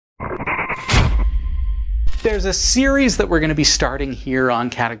There's a series that we're going to be starting here on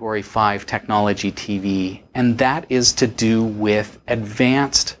Category 5 Technology TV, and that is to do with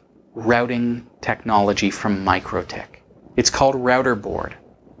advanced routing technology from MikroTik. It's called RouterBOARD.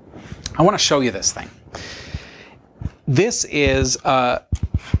 I want to show you this thing. This is a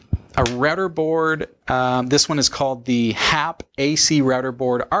RouterBOARD. This one is called the HAP AC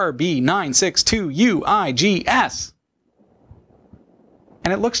RouterBOARD RB962UIGS.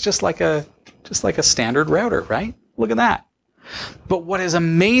 And it looks just like a standard router, right? Look at that. But what is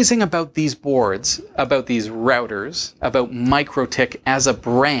amazing about these boards, about these routers, about MikroTik as a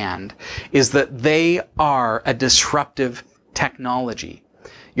brand, is that they are a disruptive technology.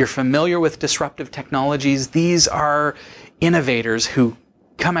 You're familiar with disruptive technologies. These are innovators who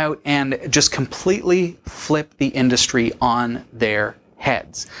come out and just completely flip the industry on their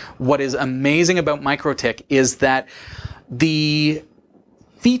heads. What is amazing about MikroTik is that the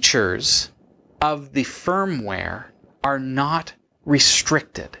features of the firmware are not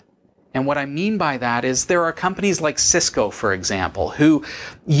restricted. And what I mean by that is there are companies like Cisco, for example, who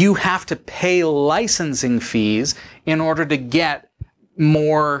you have to pay licensing fees in order to get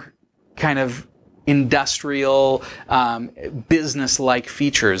more kind of industrial, business-like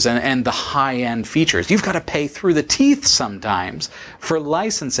features and the high-end features. You've got to pay through the teeth sometimes for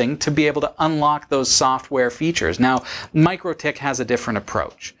licensing to be able to unlock those software features. Now, MikroTik has a different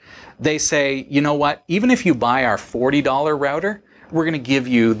approach. They say, you know what, even if you buy our $40 router, we're going to give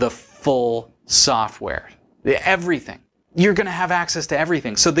you the full software, everything. You're going to have access to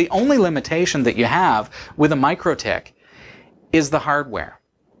everything. So the only limitation that you have with a MikroTik is the hardware.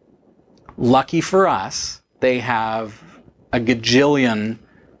 Lucky for us, they have a gajillion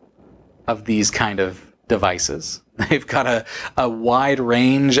of these kind of devices. They've got a wide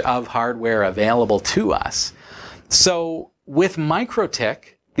range of hardware available to us. So with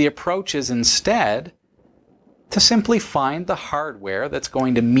MikroTik, the approach is instead to simply find the hardware that's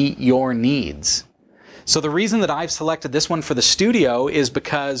going to meet your needs. So the reason that I've selected this one for the studio is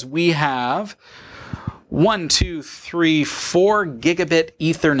because we have 4 gigabit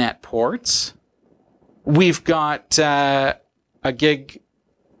Ethernet ports. We've got a gig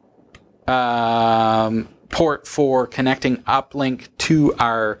port for connecting uplink to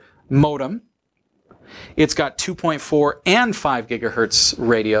our modem. It's got 2.4 and 5 gigahertz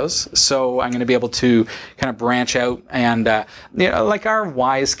radios, so I'm going to be able to kind of branch out and, like our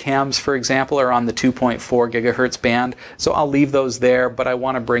Wise cams, for example, are on the 2.4 gigahertz band, so I'll leave those there, but I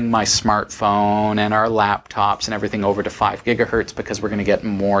want to bring my smartphone and our laptops and everything over to 5 gigahertz because we're going to get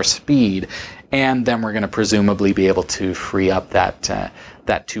more speed, and then we're going to presumably be able to free up that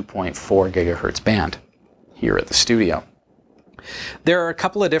 2.4 gigahertz band here at the studio. There are a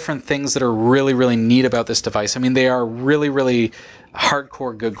couple of different things that are really, really neat about this device. I mean, they are really, really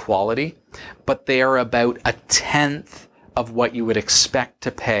hardcore good quality, but they are about 1/10 of what you would expect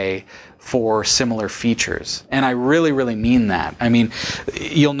to pay for similar features. And I really, really mean that. I mean,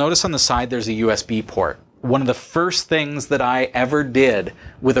 you'll notice on the side there's a USB port. One of the first things that I ever did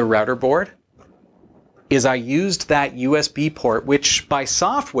with a RouterBOARD is I used that USB port, which by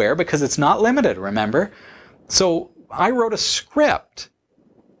software, because it's not limited, remember? So I wrote a script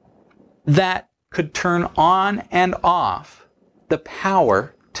that could turn on and off the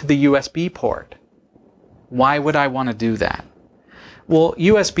power to the USB port. Why would I want to do that? Well,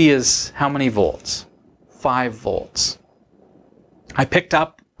 USB is how many volts? 5 volts. I picked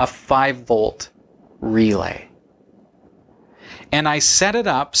up a 5-volt relay. And I set it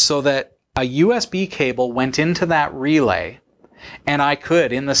up so that a USB cable went into that relay, and I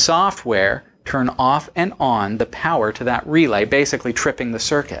could, in the software, turn off and on the power to that relay, basically tripping the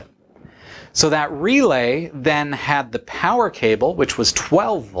circuit. So that relay then had the power cable, which was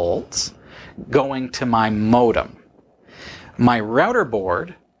 12 volts, going to my modem. My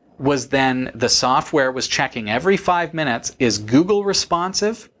RouterBOARD was then, the software was checking every 5 minutes, is Google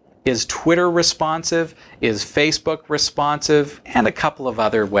responsive, is Twitter responsive, is Facebook responsive, and a couple of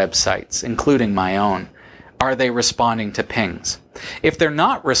other websites, including my own. Are they responding to pings? If they're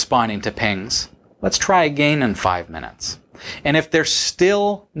not responding to pings, let's try again in 5 minutes. And if they're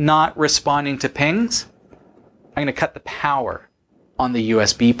still not responding to pings, I'm going to cut the power on the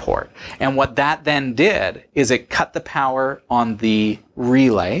USB port. And what that then did is it cut the power on the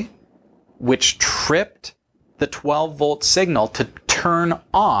relay, which tripped the 12-volt signal to turn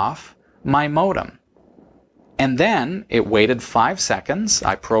off my modem. And then it waited 5 seconds.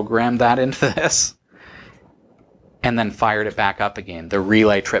 I programmed that into this, and then fired it back up again. The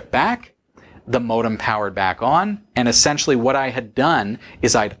relay tripped back, the modem powered back on, and essentially what I had done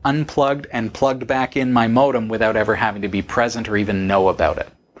is I'd unplugged and plugged back in my modem without ever having to be present or even know about it.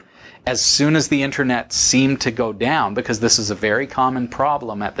 As soon as the internet seemed to go down, because this is a very common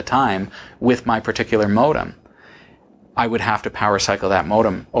problem at the time with my particular modem, I would have to power cycle that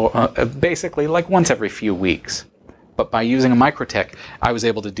modem basically like once every few weeks. But by using a MikroTik, I was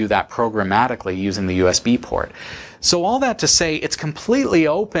able to do that programmatically using the USB port. So all that to say, it's completely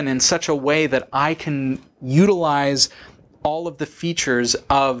open in such a way that I can utilize all of the features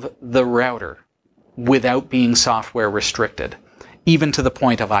of the router without being software restricted. Even to the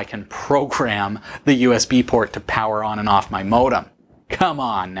point of I can program the USB port to power on and off my modem. Come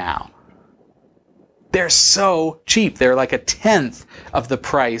on now. They're so cheap. They're like 1/10 of the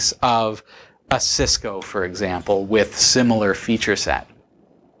price of a Cisco, for example, with similar feature set.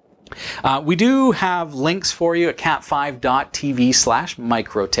 We do have links for you at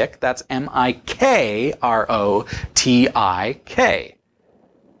cat5.tv/MikroTik. That's MikroTik.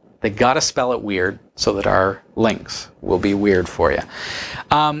 They gotta spell it weird so that our links will be weird for you.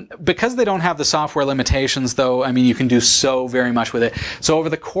 Because they don't have the software limitations, though, I mean, you can do so very much with it. So over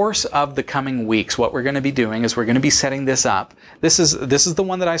the course of the coming weeks, what we're going to be doing is we're going to be setting this up. This is the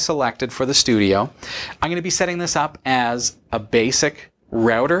one that I selected for the studio. I'm going to be setting this up as a basic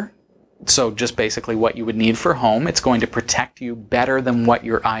router. So just basically what you would need for home. It's going to protect you better than what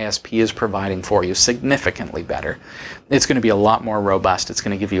your ISP is providing for you, significantly better. It's going to be a lot more robust. It's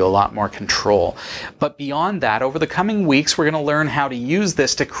going to give you a lot more control. But beyond that, over the coming weeks, we're going to learn how to use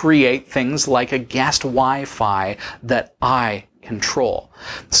this to create things like a guest Wi-Fi that I control.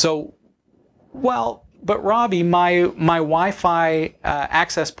 So, well, but Robbie, my Wi-Fi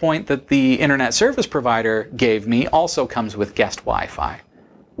access point that the internet service provider gave me also comes with guest Wi-Fi.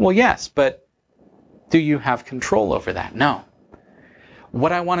 Well, yes, but do you have control over that? No.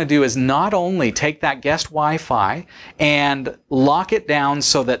 What I want to do is not only take that guest Wi-Fi and lock it down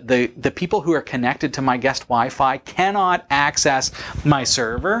so that the people who are connected to my guest Wi-Fi cannot access my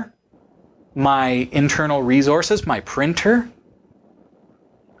server, my internal resources, my printer.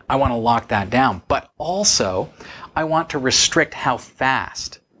 I want to lock that down. But also, I want to restrict how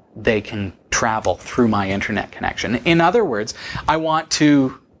fast they can travel through my internet connection. In other words, I want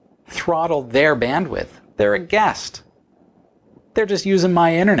to throttle their bandwidth. They're a guest. They're just using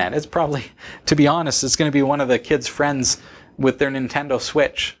my internet. It's probably, to be honest, it's going to be one of the kids' friends with their Nintendo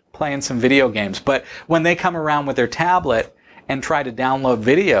Switch playing some video games. But when they come around with their tablet and try to download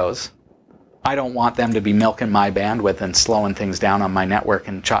videos, I don't want them to be milking my bandwidth and slowing things down on my network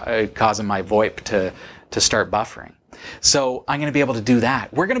and causing my VoIP to start buffering. So I'm going to be able to do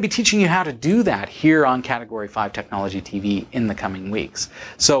that. We're going to be teaching you how to do that here on Category 5 Technology TV in the coming weeks.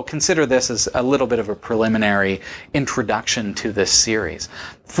 So consider this as a little bit of a preliminary introduction to this series.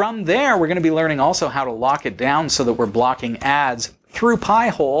 From there, we're going to be learning also how to lock it down so that we're blocking ads through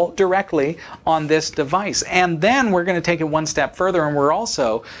Pi-hole directly on this device. And then we're going to take it one step further, and we're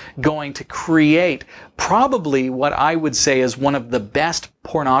also going to create probably what I would say is one of the best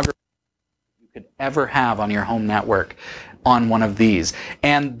pornography could ever have on your home network on one of these.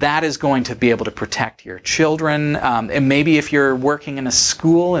 And that is going to be able to protect your children. And maybe if you're working in a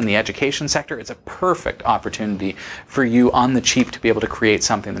school in the education sector, it's a perfect opportunity for you on the cheap to be able to create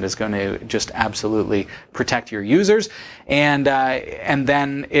something that is going to just absolutely protect your users. And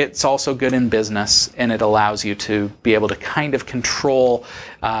then it's also good in business, and it allows you to be able to kind of control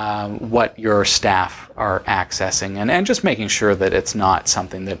what your staff are accessing, and just making sure that it's not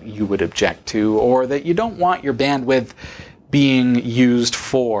something that you would object to or that you don't want your bandwidth being used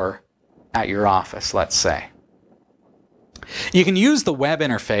for at your office, let's say. You can use the web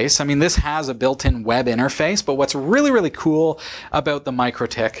interface. I mean, this has a built-in web interface, but what's really, really cool about the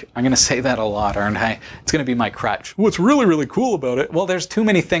MikroTik, I'm going to say that a lot, aren't I? It's going to be my crutch. What's really, really cool about it? Well, there's too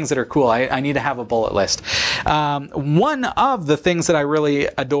many things that are cool. I need to have a bullet list. One of the things that I really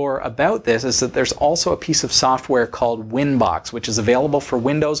adore about this is that there's also a piece of software called Winbox, which is available for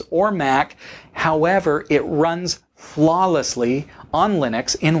Windows or Mac. However, it runs flawlessly on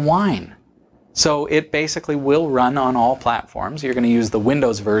Linux in Wine. So it basically will run on all platforms. You're going to use the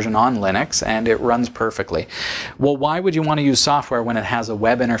Windows version on Linux, and it runs perfectly. Well, why would you want to use software when it has a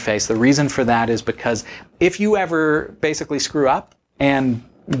web interface? The reason for that is because if you ever basically screw up and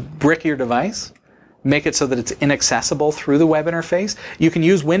brick your device, make it so that it's inaccessible through the web interface, you can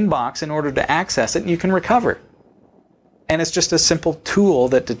use Winbox in order to access it, and you can recover. And it's just a simple tool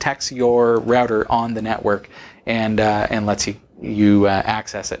that detects your router on the network and lets you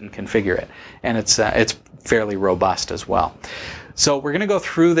access it and configure it. And it's fairly robust as well. So we're going to go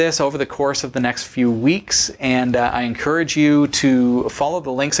through this over the course of the next few weeks, and I encourage you to follow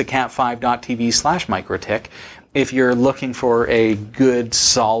the links at cat5.tv/MikroTik if you're looking for a good,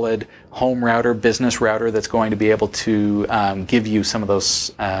 solid home router, business router that's going to be able to give you some of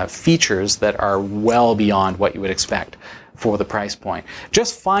those features that are well beyond what you would expect for the price point.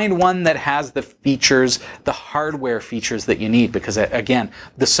 Just find one that has the features, the hardware features that you need, because again,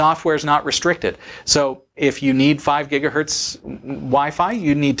 the software is not restricted. So if you need 5 gigahertz Wi-Fi,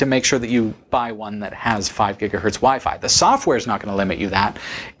 you need to make sure that you buy one that has 5 gigahertz Wi-Fi. The software is not going to limit you that.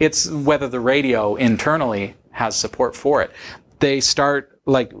 It's whether the radio internally has support for it. They start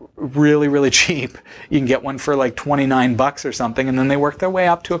like really, really cheap. You can get one for like 29 bucks or something, and then they work their way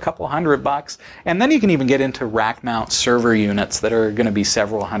up to a couple $100. And then you can even get into rack mount server units that are going to be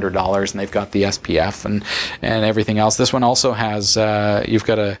several $100s, and they've got the SPF and everything else. This one also has you've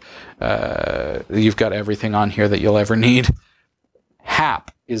got everything on here that you'll ever need. HAP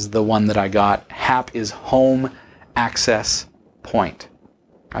is the one that I got. HAP is Home Access Point,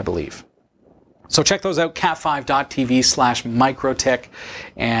 I believe. So check those out, cat5.tv/MikroTik,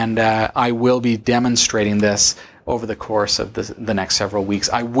 and I will be demonstrating this over the course of the next several weeks.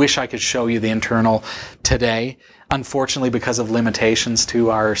 I wish I could show you the internal today. Unfortunately, because of limitations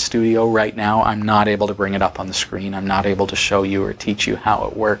to our studio right now, I'm not able to bring it up on the screen. I'm not able to show you or teach you how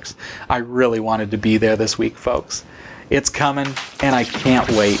it works. I really wanted to be there this week, folks. It's coming, and I can't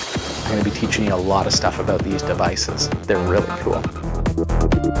wait. I'm going to be teaching you a lot of stuff about these devices. They're really cool.